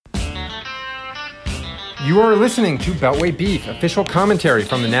You are listening to Beltway Beef, official commentary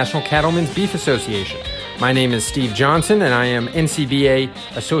from the National Cattlemen's Beef Association. My name is Steve Johnson, and I am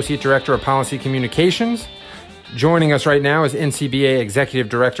NCBA Associate Director of Policy Communications. Joining us right now is NCBA Executive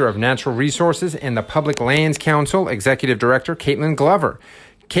Director of Natural Resources and the Public Lands Council Executive Director, Caitlin Glover.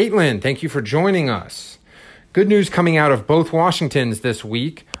 Caitlin, thank you for joining us. Good news coming out of both Washingtons this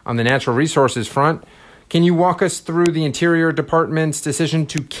week on the natural resources front. Can you walk us through the Interior Department's decision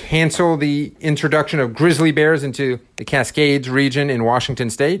to cancel the introduction of grizzly bears into the Cascades region in Washington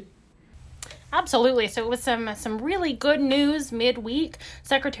state? Absolutely. So it was some really good news midweek.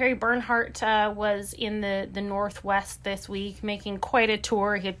 Secretary Bernhardt was in the Northwest this week, making quite a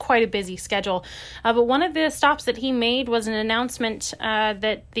tour. He had quite a busy schedule. But one of the stops that he made was an announcement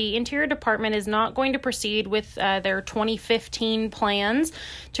that the Interior Department is not going to proceed with their 2015 plans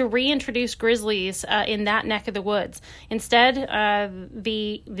to reintroduce grizzlies in that neck of the woods. Instead,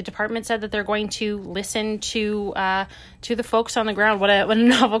 the department said that they're going to listen to the folks on the ground. What a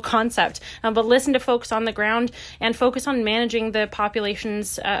novel concept. But listen to folks on the ground and focus on managing the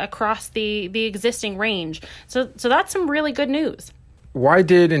populations across the existing range. So that's some really good news. Why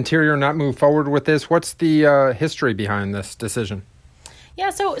did Interior not move forward with this? What's the history behind this decision? Yeah,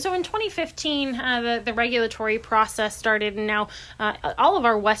 so in 2015, the regulatory process started, and now all of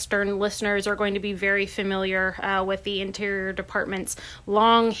our Western listeners are going to be very familiar with the Interior Department's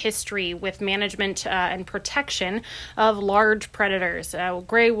long history with management and protection of large predators.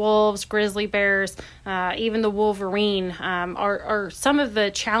 Gray wolves, grizzly bears, even the wolverine are some of the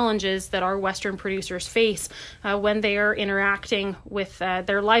challenges that our Western producers face when they are interacting with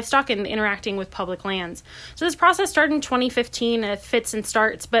their livestock and interacting with public lands. So this process started in 2015. It fits and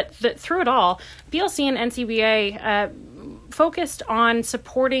starts, but through it all, BLC and NCBA focused on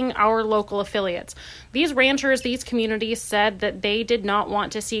supporting our local affiliates. These ranchers, these communities said that they did not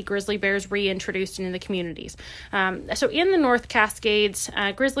want to see grizzly bears reintroduced into the communities. So in the North Cascades,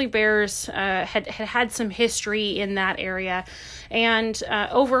 grizzly bears had some history in that area. And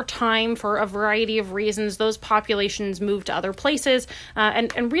over time, for a variety of reasons, those populations moved to other places,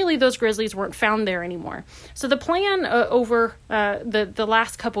 and really those grizzlies weren't found there anymore. So the plan over the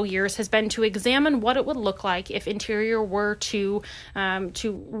last couple years has been to examine what it would look like if Interior were to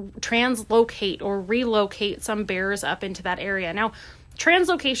translocate or relocate some bears up into that area. Now,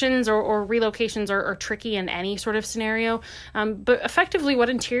 translocations or relocations are tricky in any sort of scenario, but effectively what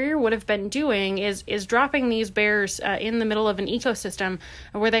Interior would have been doing is dropping these bears in the middle of an ecosystem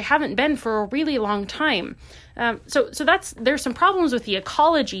where they haven't been for a really long time. So there's some problems with the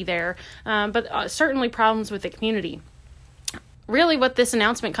ecology there, but certainly problems with the community. Really, what this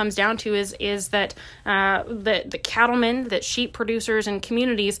announcement comes down to is that the cattlemen, that sheep producers and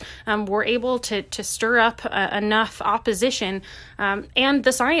communities were able to stir up enough opposition, and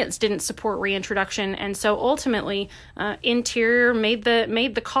the science didn't support reintroduction, and so ultimately, Interior made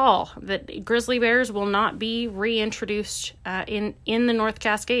the call that grizzly bears will not be reintroduced in the North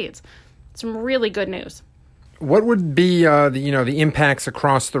Cascades. Some really good news. What would be the impacts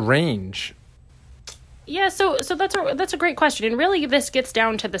across the range? Yeah, so that's a great question, and really this gets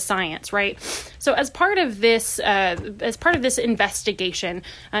down to the science, right? So as part of this investigation,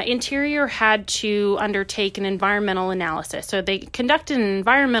 Interior had to undertake an environmental analysis. So they conducted an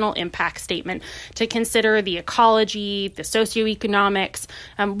environmental impact statement to consider the ecology, the socioeconomics,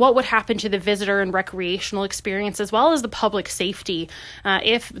 what would happen to the visitor and recreational experience, as well as the public safety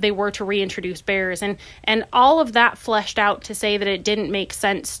if they were to reintroduce bears, and all of that fleshed out to say that it didn't make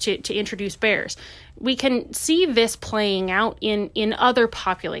sense to introduce bears. We can see this playing out in other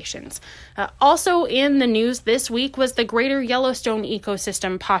populations. Also in the news this week was the Greater Yellowstone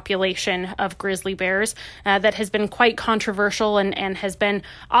ecosystem population of grizzly bears that has been quite controversial and has been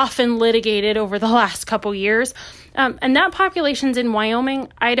often litigated over the last couple years. And that population's in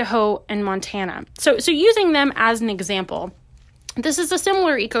Wyoming, Idaho, and Montana. So using them as an example, this is a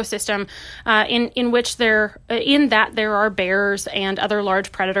similar ecosystem in which there are bears and other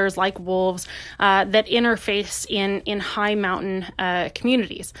large predators like wolves that interface in high mountain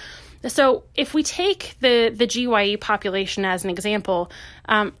communities. So if we take the GYE population as an example,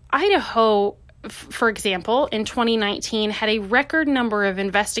 Idaho, for example, in 2019 had a record number of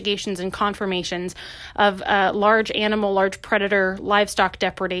investigations and confirmations of large predator livestock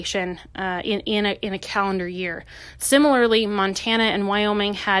depredation in a calendar year. Similarly, Montana and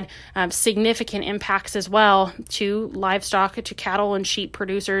Wyoming had significant impacts as well to livestock, to cattle and sheep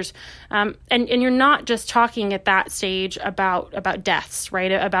producers. And you're not just talking at that stage about deaths,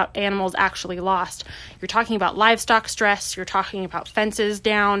 right? About animals actually lost. You're talking about livestock stress. You're talking about fences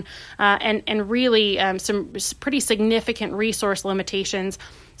down, and really some pretty significant resource limitations.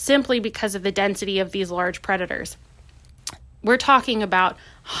 simply because of the density of these large predators. We're talking about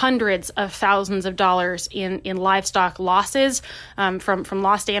hundreds of thousands of dollars in livestock losses from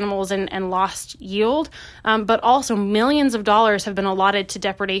lost animals and lost yield, but also millions of dollars have been allotted to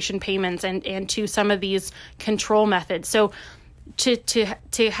depredation payments and to some of these control methods. So to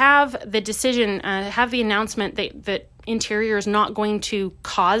have the decision, have the announcement that Interior is not going to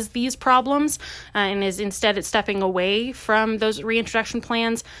cause these problems and is instead it's stepping away from those reintroduction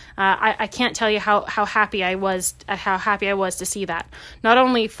plans. I can't tell you how happy I was to see that, not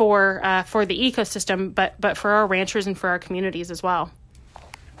only for the ecosystem but for our ranchers and for our communities as well.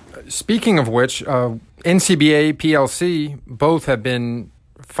 Speaking of which, NCBA, PLC both have been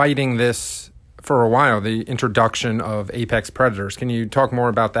fighting this for a while, the introduction of apex predators. Can you talk more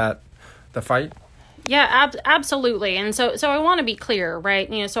about that, the fight? Yeah, absolutely. And so I want to be clear,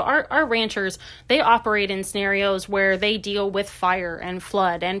 right? So our ranchers, they operate in scenarios where they deal with fire and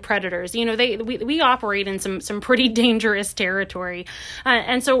flood and predators. We operate in some pretty dangerous territory,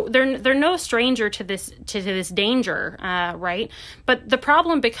 and so they're no stranger to this danger, right? But the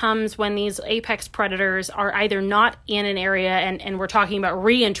problem becomes when these apex predators are either not in an area, and we're talking about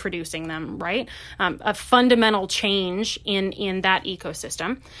reintroducing them, right? A fundamental change in that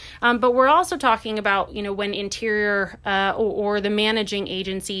ecosystem, but we're also talking about when Interior or the managing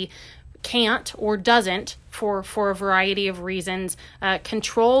agency can't or doesn't, for a variety of reasons,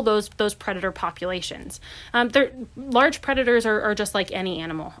 control those predator populations. Large predators are just like any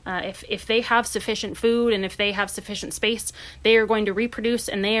animal. If they have sufficient food and if they have sufficient space, they are going to reproduce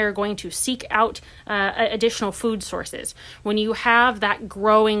and they are going to seek out additional food sources. When you have that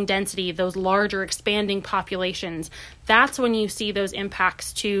growing density, those larger expanding populations, that's when you see those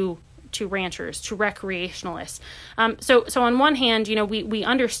impacts to ranchers, to recreationalists. So on one hand, we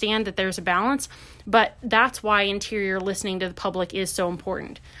understand that there's a balance, but that's why Interior listening to the public is so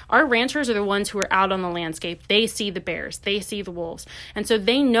important. Our ranchers are the ones who are out on the landscape. They see the bears, they see the wolves, and so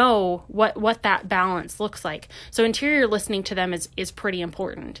they know what that balance looks like. So Interior listening to them is pretty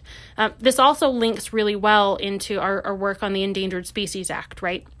important. This also links really well into our work on the Endangered Species Act,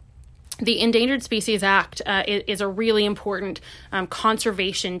 right? The Endangered Species Act is a really important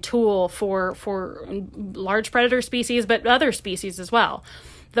conservation tool for large predator species, but other species as well.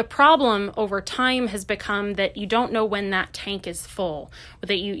 The problem over time has become that you don't know when that tank is full,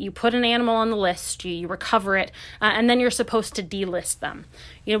 that you put an animal on the list, you recover it, and then you're supposed to delist them.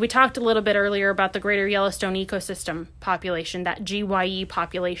 We talked a little bit earlier about the Greater Yellowstone ecosystem population, that GYE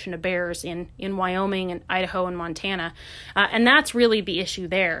population of bears in Wyoming and Idaho and Montana, and that's really the issue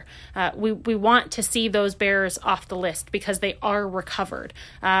there. We want to see those bears off the list because they are recovered,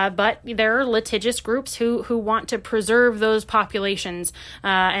 but there are litigious groups who want to preserve those populations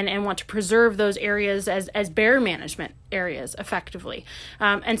and want to preserve those areas as bear management areas effectively.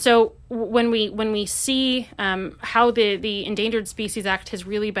 And so when we see how the Endangered Species Act has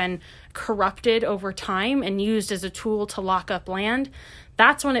really been corrupted over time and used as a tool to lock up land,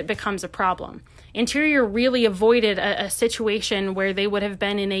 that's when it becomes a problem. Interior really avoided a situation where they would have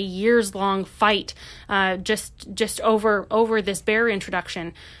been in a years-long fight just over this bear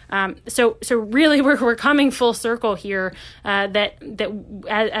introduction. So really we're coming full circle here that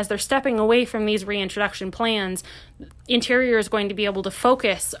as they're stepping away from these reintroduction plans, Interior is going to be able to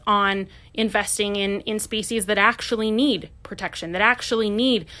focus on investing in species that actually need protection, that actually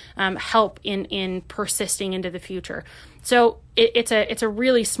need help in persisting into the future. So it's a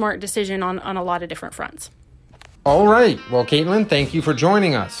really smart decision on a lot of different fronts. All right. Well, Caitlin, thank you for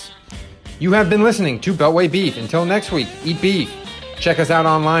joining us. You have been listening to Beltway Beef. Until next week, eat beef. Check us out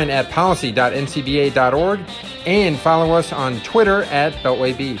online at policy.ncba.org and follow us on Twitter at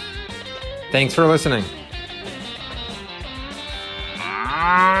Beltway Beef. Thanks for listening.